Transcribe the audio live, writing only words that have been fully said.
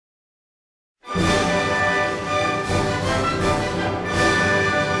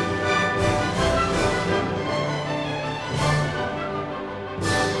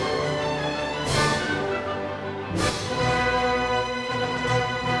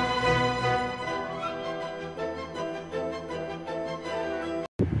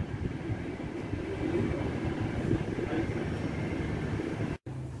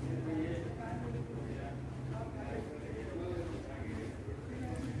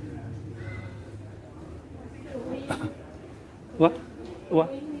What? What?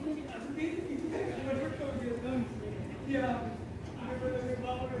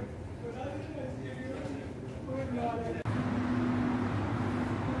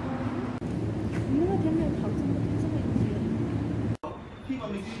 Khi mà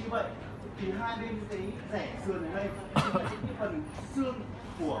mình đi như vậy thì hai bên cái rẻ sườn ở đây cái phần xương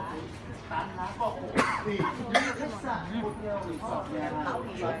của cái tán lá cọ thì những khách sạn, hotel, resort, nhà hàng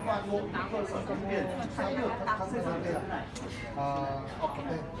và toàn bộ những cơ sở tắm biển sẽ được xây dựng như thế này.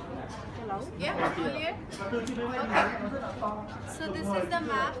 Yeah, earlier. So this is the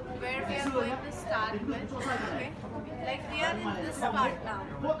map where we are going to start with. Okay, like we are in this part now.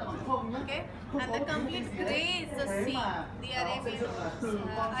 Okay, and the complete grey is the sea, the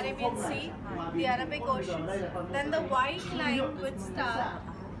Arabian Sea, the Arabic Ocean. Then the white line with star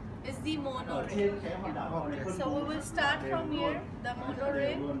is the monorail. So we will start from here, the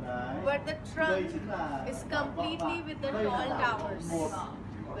monorail, where the trunk is completely with the tall towers.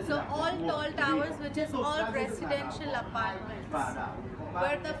 So all tall towers, which is all residential apartments,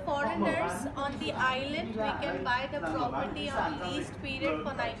 where the foreigners on the island, we can buy the property on leased period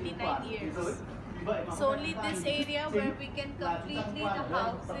for 99 years. So only this area where we can completely the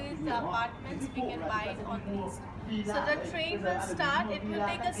houses, the apartments, we can buy it on lease. So the train will start, it will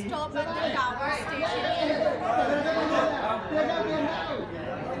take a stop at the tower station here.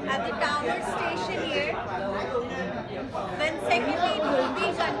 At the tower station here. Then secondly it will be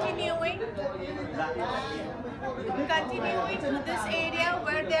continuing to this area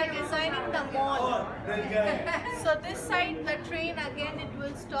where they are designing the mall. So this side the train again it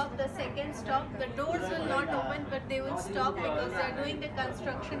will stop, the second stop. The doors will not open but they will stop because they are doing the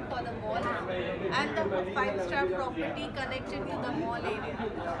construction for the mall and the 5-star property connected to the mall area.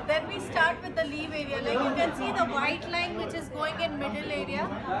 Then we start with the leave area. Like you can see the white line which is going in middle area.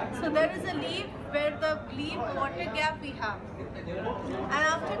 So there is a leave where the leave water gap we have. And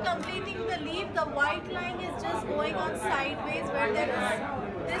after completing the leave, the white line is just going on sideways where there is,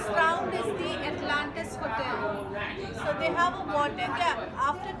 this round is the Atlantis Hotel. So they have a water gap.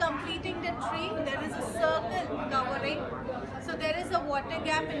 After completing the tree, there is a circle covering. So there is a water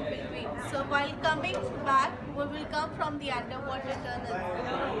gap in between. So while coming back, we will come from the underwater tunnel.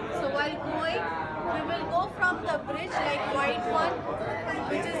 So while going, we will go from the bridge like white one,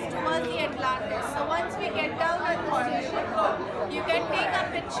 which is towards the Atlantis. So once we get down at the station, you can take a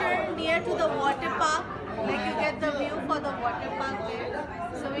picture near to the water park, like you get the view for the water park there.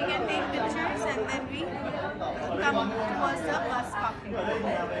 So we can take pictures and then we come towards the bus parking.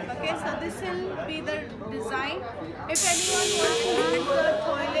 Okay, so this will be the design. If anyone wants to use the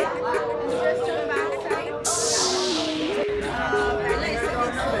toilet, it's just to the back side.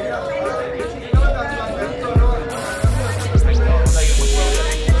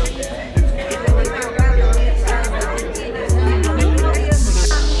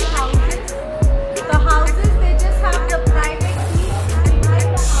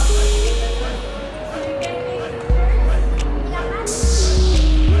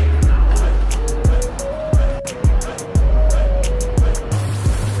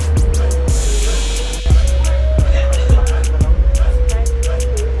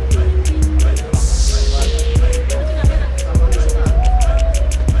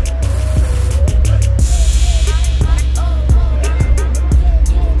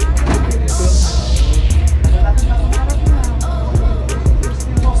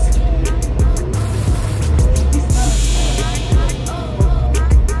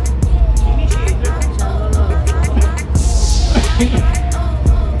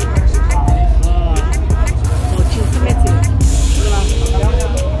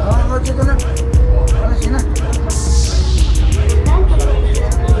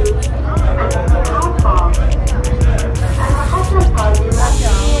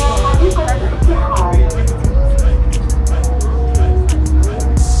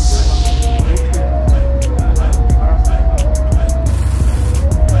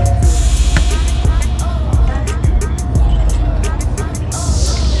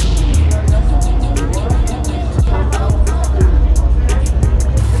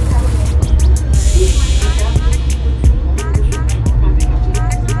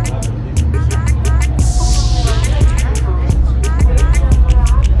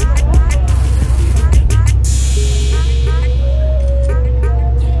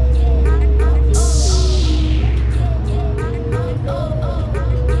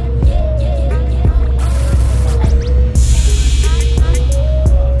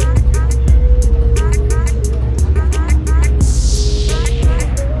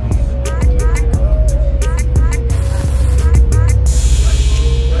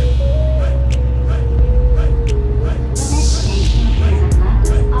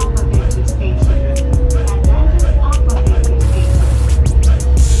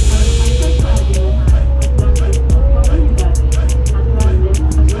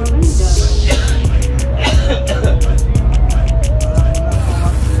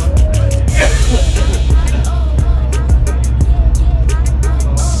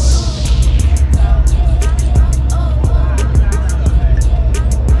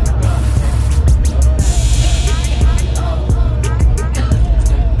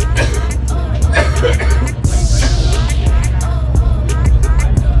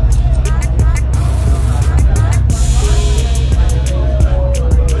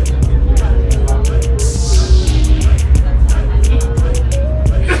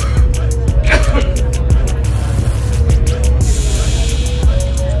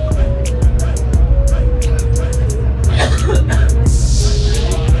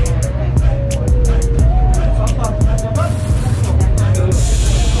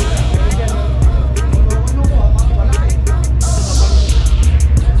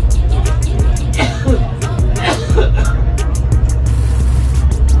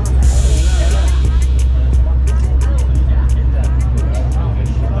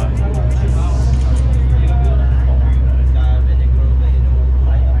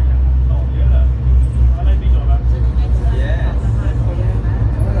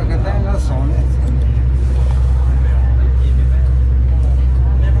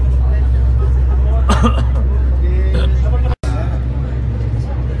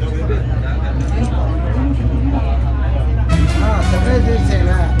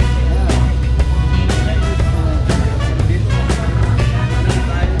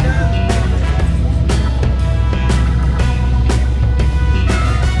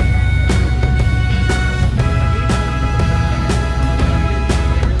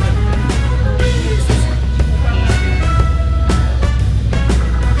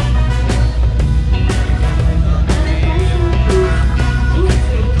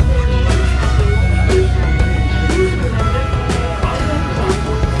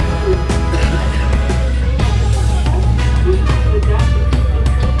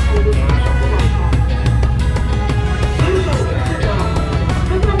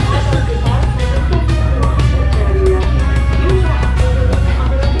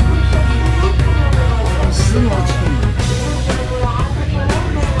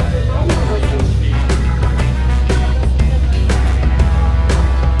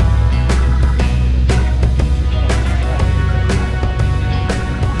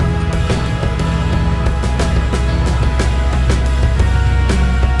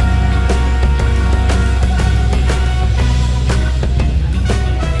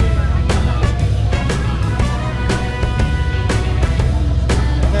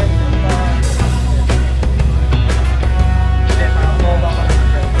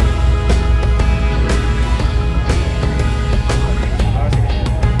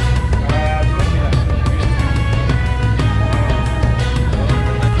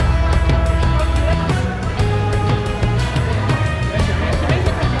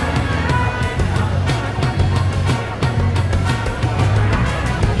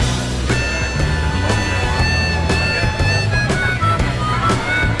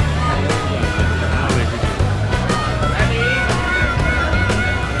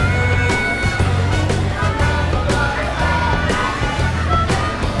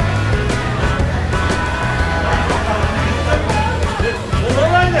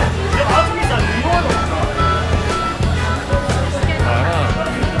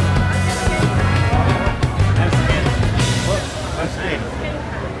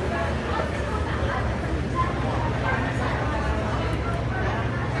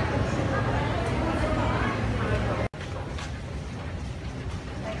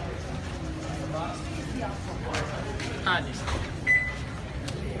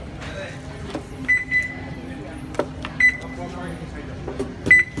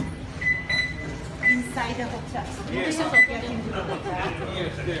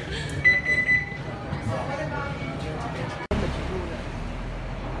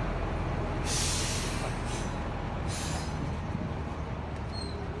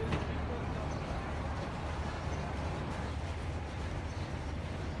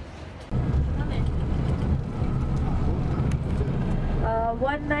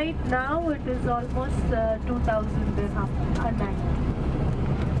 One night now it is almost 2,000 dirham a night.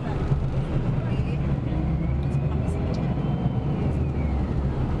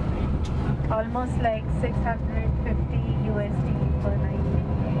 Almost like 650 USD per night.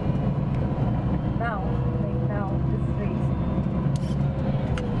 Now, like now, this rate.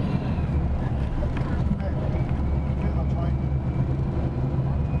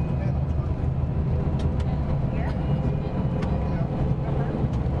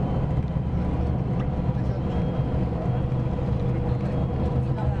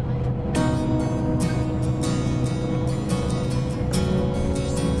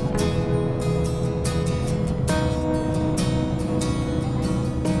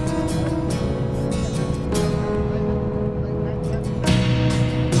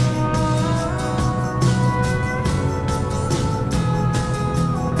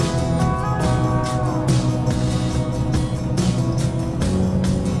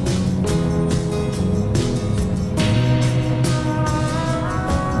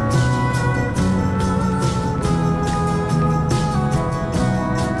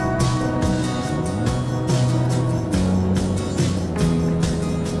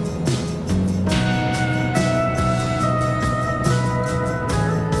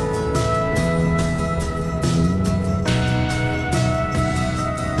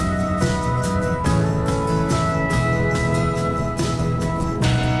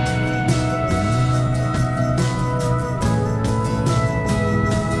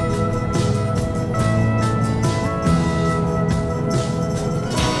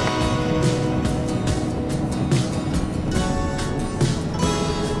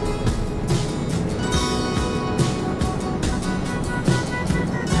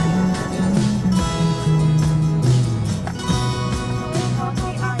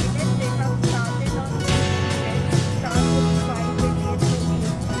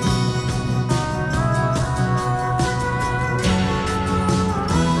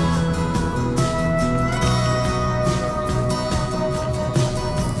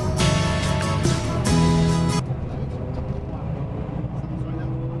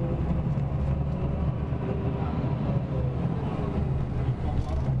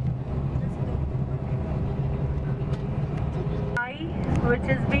 Which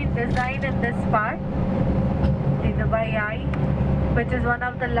has been designed in this part, the Dubai Eye, which is one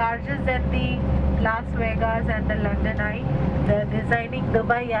of the largest in the Las Vegas and the London Eye. They're designing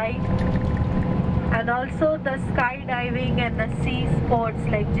Dubai Eye, and also the skydiving and the sea sports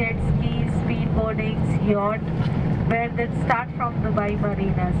like jet skis, speedboardings, yacht, where they start from Dubai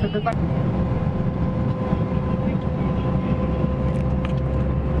Marina. So Dubai.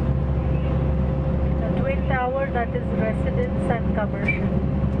 Tower, that is residence and commercial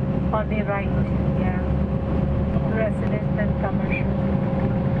on the right. Yeah, residence and commercial.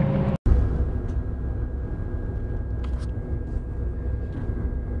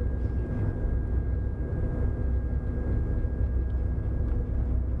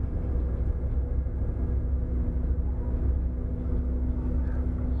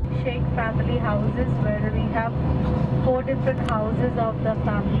 Sheikh family houses, where we have 4 different houses of the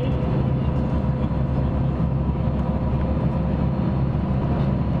family.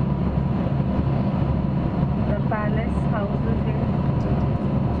 Palace houses here.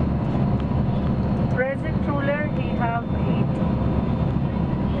 Present ruler, we have 8.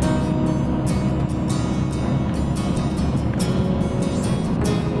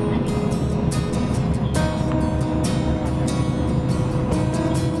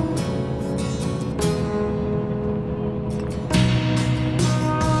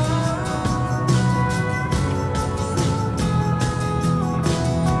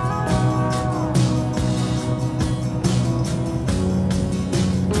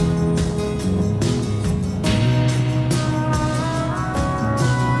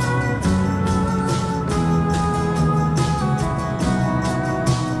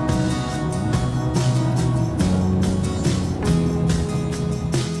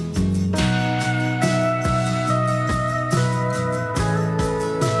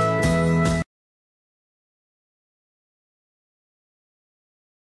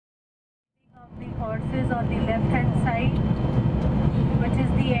 The horses on the left hand side, which is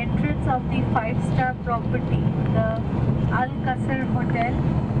the entrance of the 5-star property, the Al Qasr Hotel.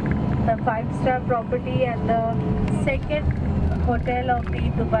 the 5-star property and the second hotel of the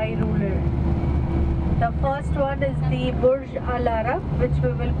Dubai ruler. The first one is the Burj Al Arab, which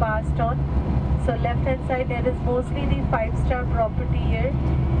we will pass on. So left hand side there is mostly the 5-star property here,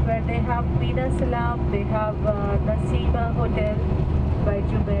 where they have Mina Salam, they have Nasima Hotel by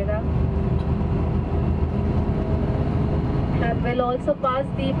Jumeirah. And we'll also pass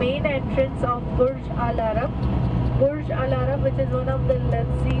the main entrance of Burj Al Arab. Burj Al Arab, which is one of the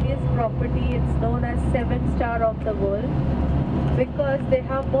luxurious property, it's known as 7-star of the world because they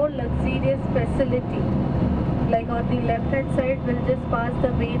have more luxurious facility. Like on the left hand side, we'll just pass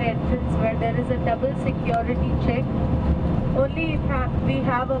the main entrance where there is a double security check. Only if we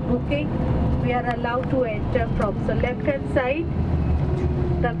have a booking, we are allowed to enter from. So left hand side,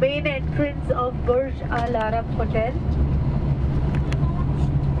 the main entrance of Burj Al Arab Hotel.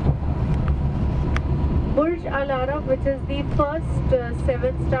 Burj Al Arab, which is the first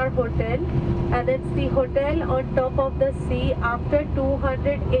 7-star hotel, and it's the hotel on top of the sea after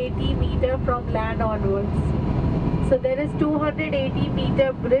 280 meters from land onwards. So there is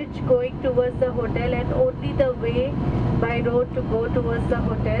 280-meter bridge going towards the hotel and only the way by road to go towards the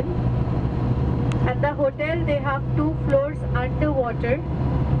hotel. And the hotel, they have 2 floors underwater,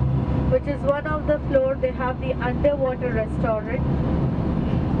 which is one of the floor they have the underwater restaurant.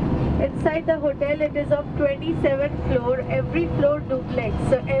 Inside the hotel, it is of 27 floor, every floor duplex.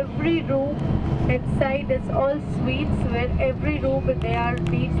 So every room inside is all suites, where every room they are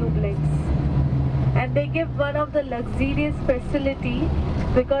the duplex. And they give one of the luxurious facility,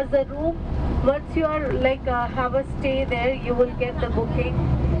 because the room, once you are have a stay there, you will get the booking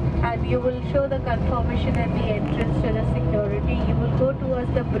and you will show the confirmation at the entrance to the security. You will go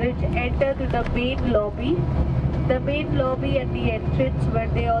towards the bridge, enter to the main lobby. The main lobby at the entrance, where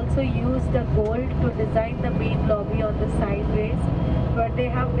they also use the gold to design the main lobby on the sideways, where they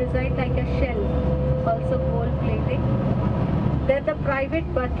have designed like a shell, also gold plating. Then the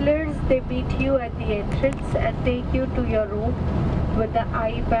private butlers, they meet you at the entrance and take you to your room with the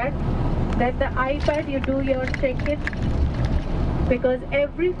iPad. Then the iPad, you do your check-in, because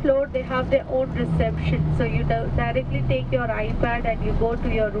every floor they have their own reception. So you directly take your iPad and you go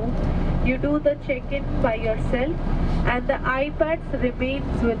to your room. You do the check-in by yourself and the iPad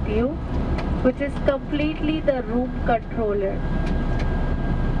remains with you, which is completely the room controller.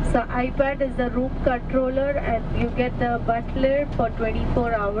 So iPad is the room controller and you get the butler for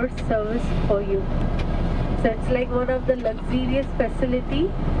 24 hours service for you. So it's like one of the luxurious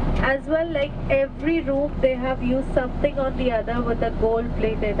facility. As well, like every room they have used something on the other with the gold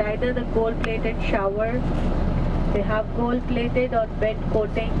plated, either the gold plated shower, they have gold plated on bed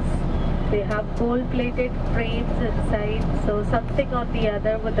coatings, they have gold plated frames inside, so something on the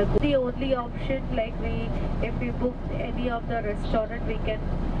other with the only option, like if we book any of the restaurant, we can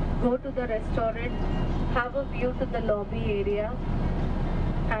go to the restaurant, have a view to the lobby area,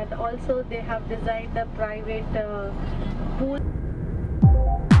 and also they have designed a private pool.